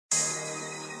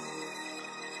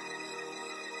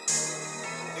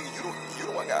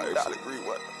got agree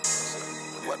what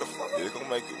the fuck? It's gonna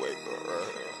make you wake up, right?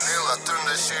 Nigga, I turn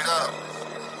that shit up.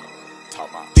 Talk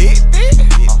about dick, dick,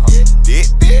 dick,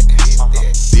 dick,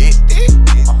 dick, dick,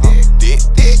 dick,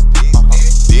 dick,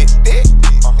 dick, dick.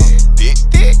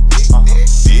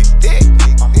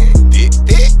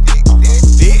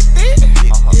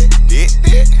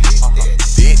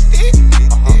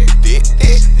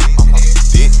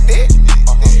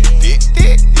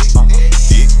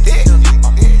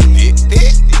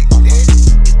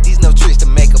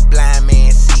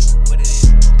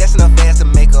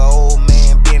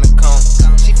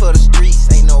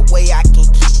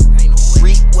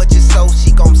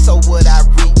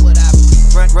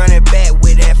 Running back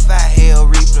with that 5L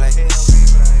replay.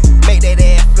 Make that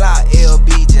ass fly,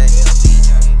 LBJ.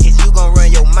 Is you gon'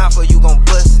 run your mouth or you gon'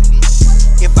 bust it?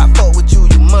 If I fuck with you,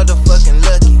 you motherfucking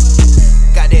lucky.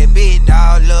 Got that big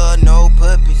dog love, no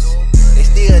puppies. They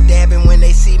still dabbing when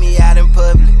they see me out in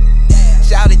public.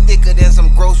 Shout it thicker than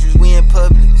some groceries, we in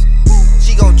Publix.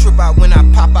 She gon' trip out when I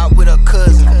pop out with her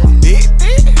cousin. Dick,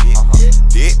 dick,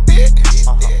 dick, dick, dick,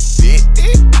 dick,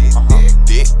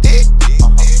 dick, dick.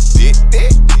 Dick,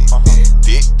 dick,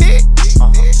 dick, dick, dick, dick, dick,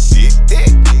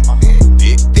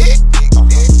 dick, dick,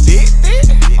 dick,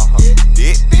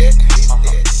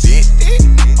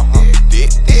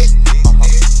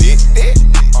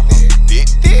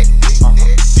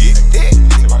 dick,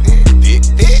 dick,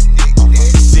 dick,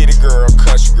 City girl,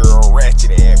 country girl,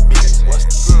 ratchet ass bitch. What's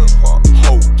the good part?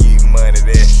 Hoe get money,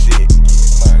 that shit.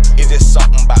 Is there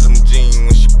something about them jeans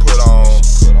when she put on?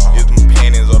 Is them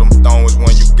panties or them thongs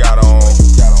when you got on?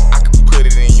 I can put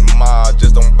it in your mouth,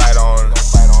 just don't bite on it.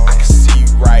 I can see you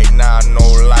right now, no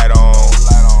light on.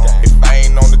 If I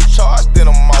ain't on the charts, then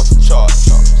I'm off the charts.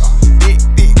 Dick,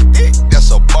 dick, dick,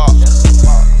 that's a bar.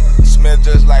 Smell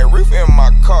just like reefer in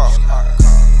my car.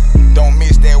 Don't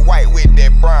mix that white with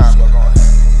that brown.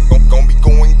 Gon' be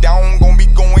going down, gon' be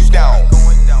going down.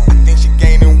 I think she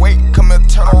gaining weight, come and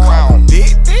turn around.